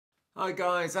Hi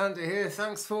guys, Andy here,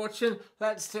 thanks for watching.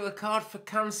 Let's do a card for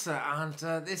Cancer, and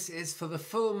this is for the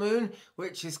full moon,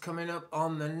 which is coming up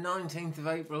on the 19th of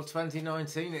April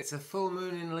 2019. It's a full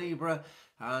moon in Libra,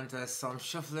 and so I'm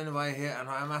shuffling away here, and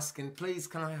I am asking, please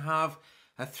can I have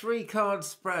a 3-card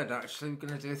spread? Actually, we're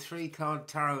going to do a 3-card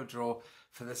tarot draw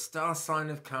for the star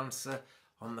sign of Cancer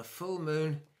on the full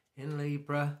moon in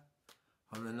Libra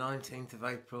on the 19th of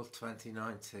April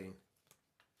 2019.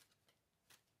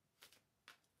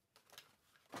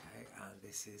 And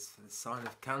this is for the sign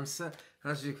of Cancer.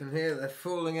 As you can hear, they're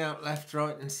falling out left,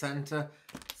 right and centre.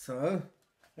 So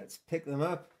let's pick them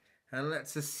up and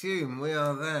let's assume we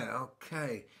are there.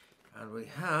 Okay, and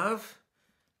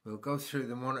we'll go through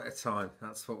them one at a time.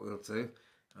 That's what we'll do.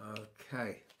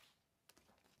 Okay,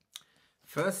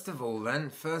 first of all then,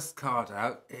 first card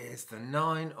out is the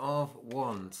 9 of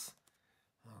Wands.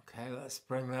 Okay, let's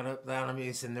bring that up there. I'm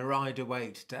using the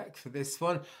Rider-Waite deck for this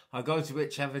one. I'll go to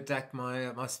whichever deck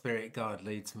my spirit guide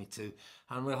leads me to.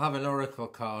 And we'll have an oracle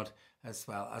card as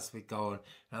well as we go on.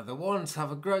 Now, the Wands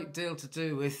have a great deal to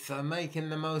do with making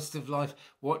the most of life,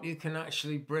 what you can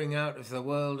actually bring out of the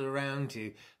world around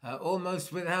you,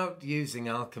 almost without using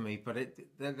alchemy, but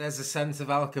there's a sense of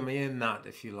alchemy in that,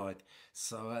 if you like.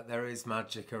 So there is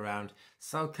magic around.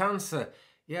 So Cancer,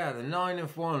 yeah, the 9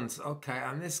 of Wands. Okay,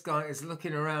 and this guy is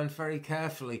looking around very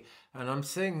carefully, and I'm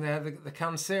seeing there the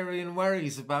Cancerian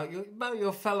worries about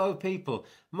your fellow people.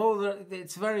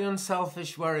 It's a very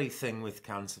unselfish worry thing with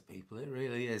Cancer people. It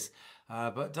really is.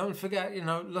 But don't forget,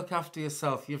 look after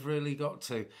yourself. You've really got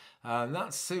to. And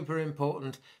that's super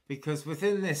important, because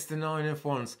within this, the 9 of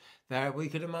Wands, we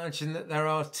could imagine that there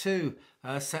are 2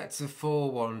 sets of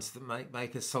 4 wands that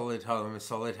make a solid home, a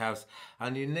solid house,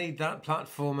 and you need that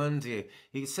platform under you.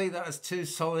 You can see that as 2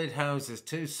 solid houses,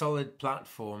 2 solid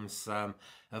platforms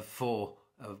of 4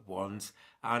 of wands,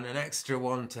 and an extra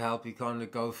one to help you kind of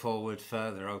go forward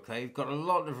further. Okay, you've got a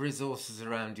lot of resources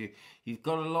around you. You've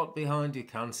got a lot behind you,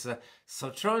 Cancer. So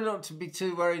try not to be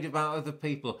too worried about other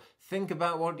people. Think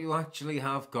about what you actually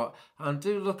have got, and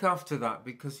do look after that,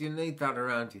 because you need that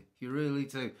around you. You really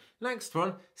do. Next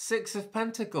one, 6 of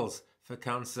Pentacles for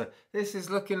Cancer. This is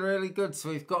looking really good. So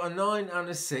we've got a 9 and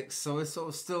a 6, so we're sort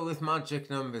of still with magic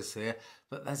numbers here,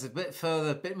 but there's a bit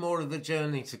further, a bit more of the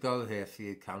journey to go here for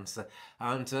you, Cancer.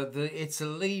 And it's a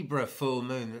Libra full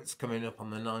moon that's coming up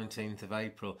on the 19th of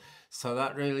April. So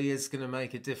that really is going to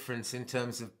make a difference in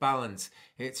terms of balance.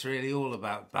 It's really all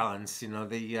about balance.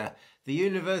 The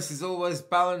universe is always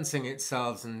balancing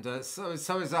itself, and so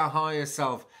is our higher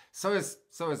self. So is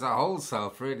our whole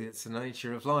self, really. It's the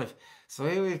nature of life. So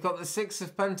here we've got the 6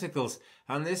 of Pentacles,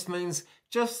 and this means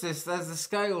justice. There's the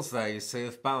scales there, you see,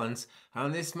 of balance,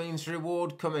 and this means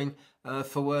reward coming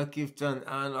for work you've done.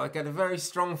 And I get a very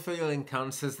strong feeling,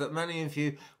 Cancers, that many of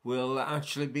you will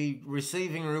actually be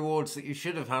receiving rewards that you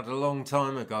should have had a long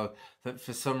time ago, that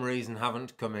for some reason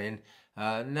haven't come in.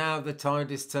 Now the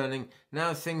tide is turning,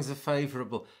 now things are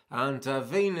favourable, and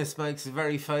Venus makes a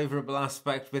very favourable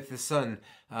aspect with the Sun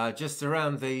just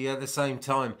around the same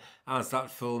time as that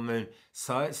full moon.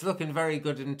 So it's looking very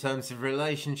good in terms of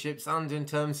relationships and in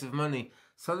terms of money.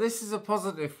 So this is a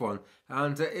positive one,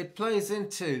 and it plays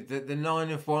into the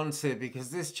 9 of Wands here, because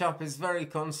this chap is very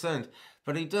concerned,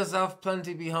 but he does have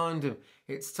plenty behind him.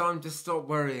 It's time to stop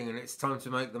worrying, and it's time to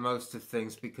make the most of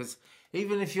things, because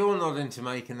even if you're not into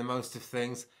making the most of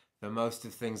things, the most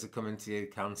of things are coming to you,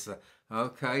 Cancer.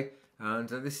 Okay, and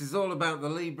this is all about the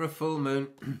Libra full moon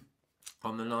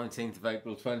on the 19th of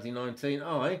April 2019.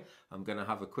 I'm going to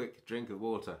have a quick drink of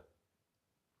water.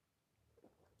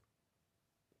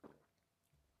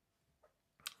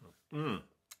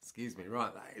 Excuse me.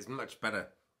 Right, that is much better.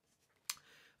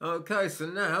 Okay, so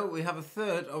now we have a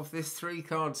third of this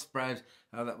 3-card spread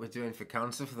that we're doing for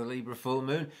Cancer for the Libra full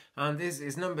moon, and this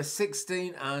is number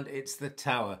 16, and it's the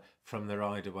Tower from the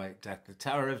Rider-Waite deck, the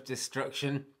Tower of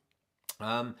Destruction.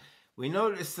 We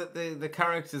notice that the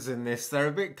characters in this, they're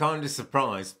a bit kind of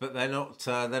surprised, but they're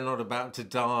not about to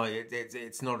die.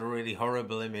 It's not a really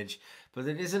horrible image, but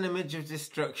it is an image of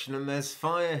destruction, and there's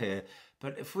fire here.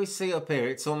 But if we see up here,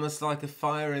 it's almost like a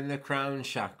fire in the crown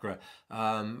chakra,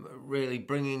 really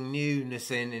bringing newness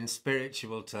in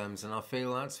spiritual terms. And I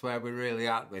feel that's where we're really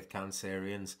at with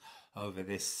Cancerians over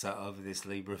this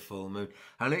Libra full moon.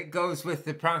 And it goes with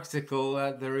the practical,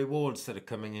 the rewards that are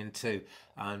coming in too.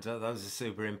 And those are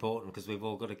super important, because we've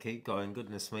all got to keep going,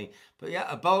 goodness me. But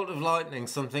yeah, a bolt of lightning,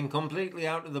 something completely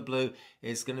out of the blue,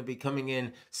 is going to be coming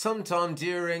in sometime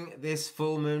during this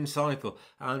full moon cycle.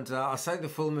 And I say the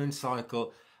full moon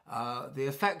cycle, the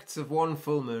effects of one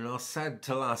full moon are said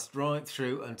to last right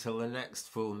through until the next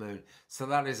full moon. So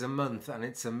that is a month, and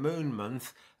it's a moon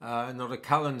month, not a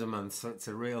calendar month, so it's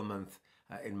a real month.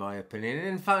 In my opinion.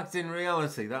 In fact, in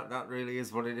reality, that really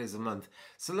is what it is, a month.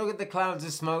 So look at the clouds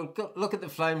of smoke, look at the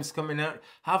flames coming out.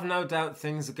 Have no doubt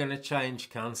things are going to change,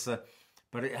 Cancer.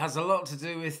 But it has a lot to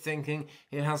do with thinking.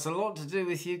 It has a lot to do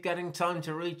with you getting time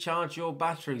to recharge your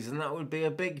batteries. And that would be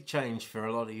a big change for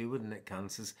a lot of you, wouldn't it,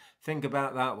 Cancers? Think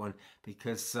about that one.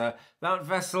 Because that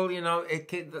vessel, you know,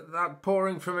 that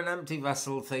pouring from an empty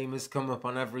vessel theme has come up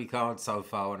on every card so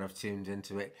far when I've tuned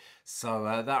into it. So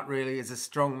that really is a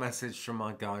strong message from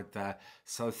my guide there.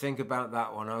 So think about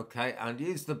that one, okay? And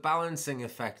use the balancing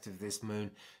effect of this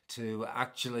moon to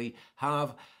actually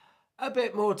have a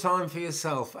bit more time for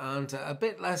yourself and a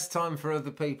bit less time for other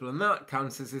people. And that,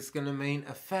 Cancers, is going to mean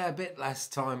a fair bit less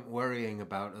time worrying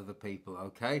about other people,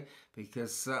 okay?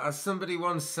 Because as somebody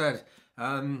once said,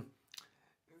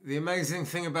 the amazing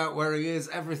thing about worry is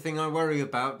everything I worry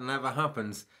about never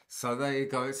happens. So there you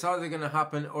go. It's either going to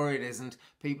happen or it isn't.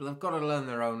 People have got to learn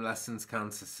their own lessons,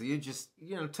 Cancer. So you just,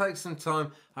 you know, take some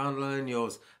time and learn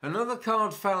yours. Another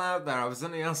card fell out there. I was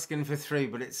only asking for 3,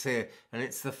 but it's here. And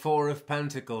it's the 4 of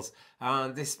Pentacles.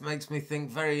 And this makes me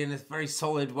think in a very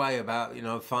solid way about, you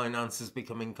know, finances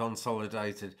becoming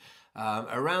consolidated.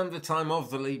 Around the time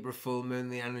of the Libra full moon,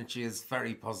 the energy is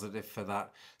very positive for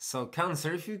that. So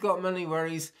Cancer, if you've got money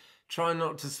worries, try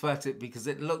not to sweat it, because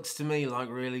it looks to me like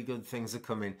really good things are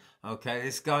coming. Okay,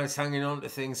 this guy's hanging on to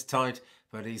things tight,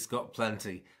 but he's got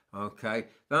plenty. Okay,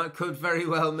 that could very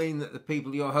well mean that the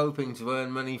people you're hoping to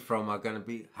earn money from are going to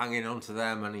be hanging on to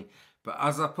their money. But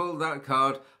as I pulled that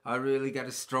card, I really get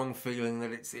a strong feeling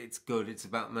that it's good. It's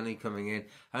about money coming in.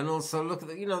 And also look at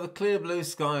the, you know, the clear blue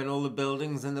sky and all the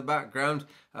buildings in the background.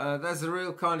 There's a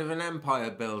real kind of an empire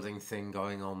building thing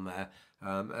going on there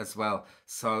as well.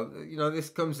 So, you know, this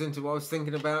comes into what I was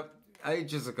thinking about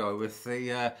ages ago with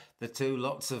the 2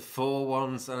 lots of 4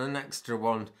 wands and an extra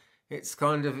wand. It's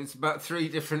about 3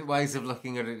 different ways of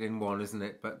looking at it in one, isn't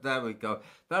it? But there we go.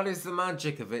 That is the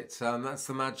magic of it. That's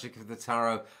the magic of the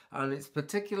tarot. And it's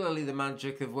particularly the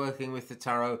magic of working with the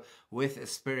tarot with a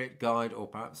spirit guide, or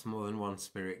perhaps more than one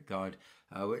spirit guide,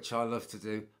 which I love to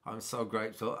do. I'm so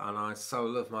grateful, and I so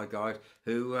love my guide,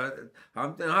 who I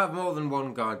have more than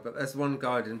one guide, but there's one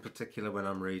guide in particular when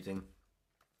I'm reading.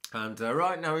 And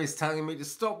right now he's telling me to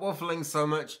stop waffling so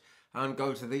much and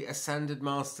go to the Ascended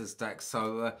Masters deck.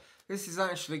 So this is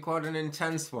actually quite an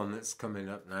intense one that's coming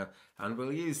up now, and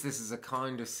we'll use this as a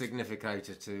kind of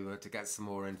significator to get some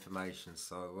more information.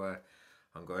 So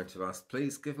I'm going to ask,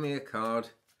 please give me a card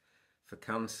for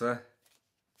Cancer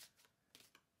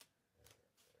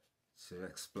to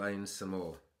explain some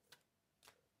more.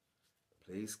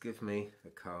 Please give me a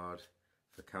card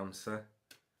for Cancer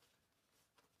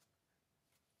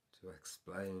to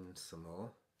explain some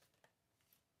more.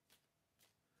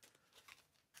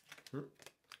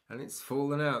 And it's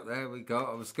fallen out. There we go.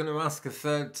 I was going to ask a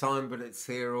 3rd time, but it's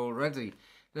here already.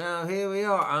 Now here we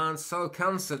are. And so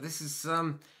Cancer, this is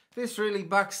this really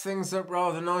backs things up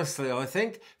rather nicely, I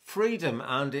think. Freedom,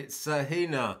 and it's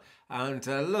Hina. And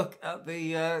look at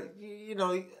the you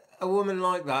know, a woman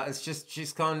like that is just,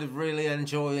 she's kind of really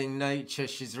enjoying nature.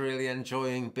 She's really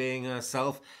enjoying being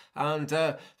herself. And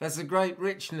there's a great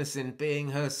richness in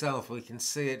being herself. We can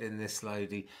see it in this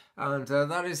lady. And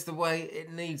that is the way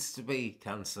it needs to be,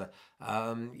 Cancer.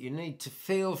 You need to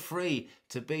feel free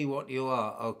to be what you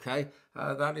are, okay?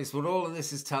 That is what all of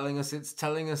this is telling us. It's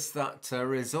telling us that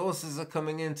resources are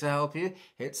coming in to help you.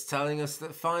 It's telling us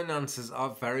that finances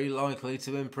are very likely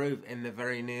to improve in the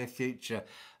very near future.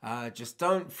 Just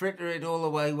don't fritter it all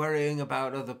away worrying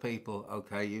about other people,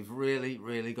 okay? You've really,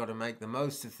 really got to make the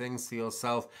most of things for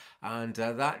yourself. And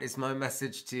that is my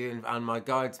message to you, and my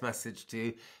guide's message to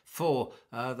you for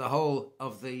the whole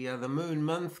of the moon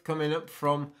month coming up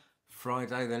from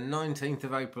Friday the 19th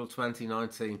of April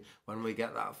 2019, when we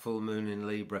get that full moon in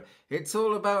Libra. It's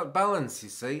all about balance, you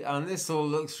see, and this all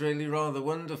looks really rather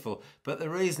wonderful. But the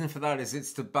reason for that is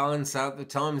it's to balance out the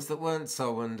times that weren't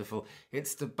so wonderful.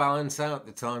 It's to balance out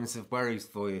the times of worries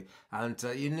for you. And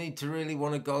you need to really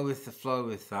want to go with the flow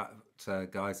with that,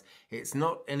 guys. It's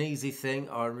not an easy thing.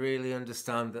 I really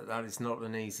understand that that is not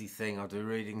an easy thing. I do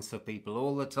readings for people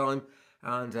all the time,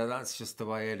 and that's just the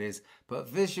way it is. But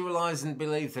visualize and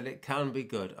believe that it can be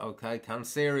good, okay,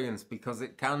 Cancerians, because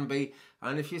it can be,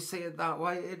 and if you see it that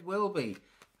way, it will be.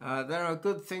 There are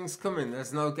good things coming.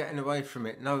 There's no getting away from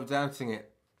it, no doubting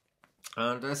it.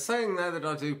 And saying there that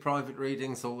I do private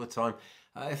readings all the time,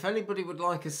 if anybody would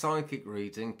like a psychic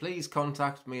reading, please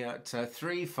contact me at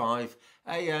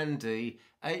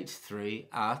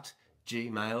 35and83@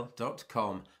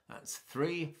 gmail.com. That's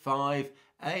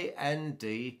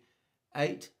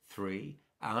 35AND83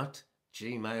 at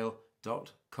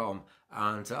gmail.com.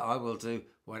 And I will do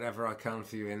whatever I can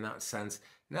for you in that sense.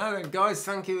 Now then, guys,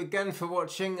 thank you again for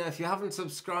watching. If you haven't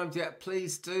subscribed yet,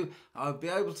 please do. I'll be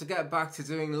able to get back to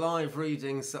doing live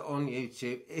readings on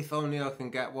YouTube if only I can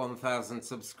get 1,000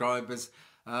 subscribers.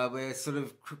 We're sort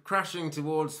of crashing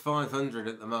towards 500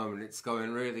 at the moment. It's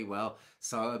going really well.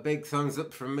 So a big thumbs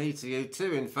up from me to you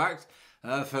too, in fact,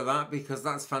 for that, because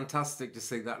that's fantastic to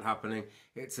see that happening.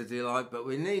 It's a delight, but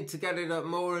we need to get it up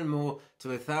more and more to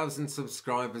 1,000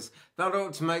 subscribers. That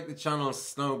ought to make the channel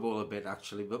snowball a bit,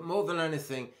 actually, but more than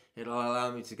anything, it'll allow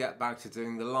me to get back to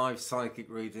doing the live psychic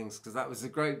readings, because that was a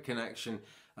great connection.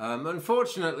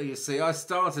 Unfortunately, you see, I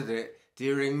started it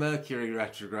during Mercury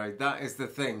retrograde. That is the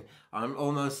thing. I'm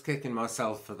almost kicking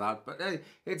myself for that. But hey,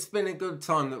 it's been a good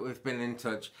time that we've been in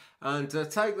touch. And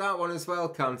take that one as well,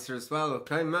 Cancer, as well.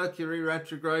 Okay, Mercury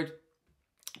retrograde,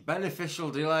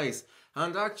 beneficial delays.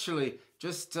 And actually,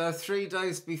 just 3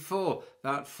 days before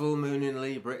that full moon in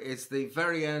Libra is the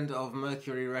very end of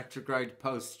Mercury retrograde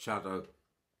post-shadow.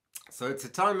 So it's a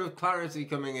time of clarity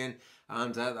coming in,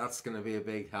 and that's going to be a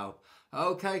big help.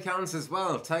 Okay, Cancers,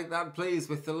 well, take that please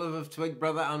with the love of Twig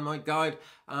Brother and my guide,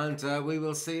 and we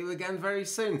will see you again very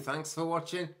soon. Thanks for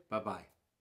watching. Bye-bye.